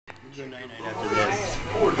Go night-night after this.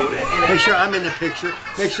 Make sure I'm in the picture.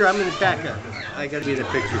 Make sure I'm in the backup. I gotta be in the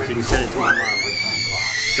picture so you can send it to my mom.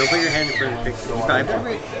 Don't put your hand in front of the picture.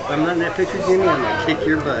 If I'm not in that picture, Jimmy, I'm gonna kick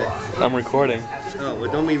your butt. I'm recording. Oh, well,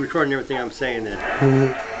 don't be recording everything I'm saying then.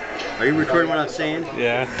 Are you recording what I'm saying?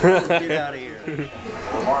 Yeah. Get out of here.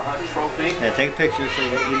 Yeah, take a picture so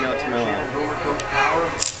you can email it to my mom.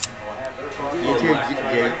 You too,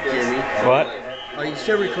 Jimmy. What? Are you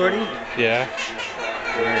still recording? Yeah.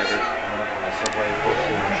 Whatever.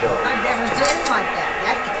 I've never done like that.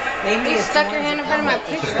 You stuck your hand in front of my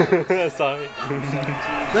picture. Sorry.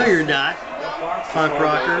 No, you're not. Punk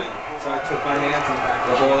rocker.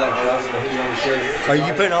 Are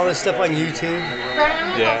you putting all this stuff on YouTube?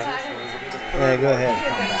 Yeah. Yeah, go ahead.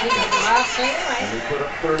 And we put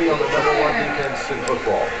up 30 on the #1 defense in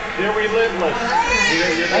football. They're relentless.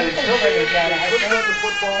 The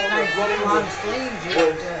football was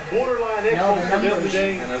borderline excellent for them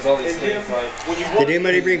today. And there's all these things like, did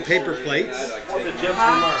anybody bring paper plates? Did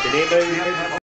anybody bring paper plates?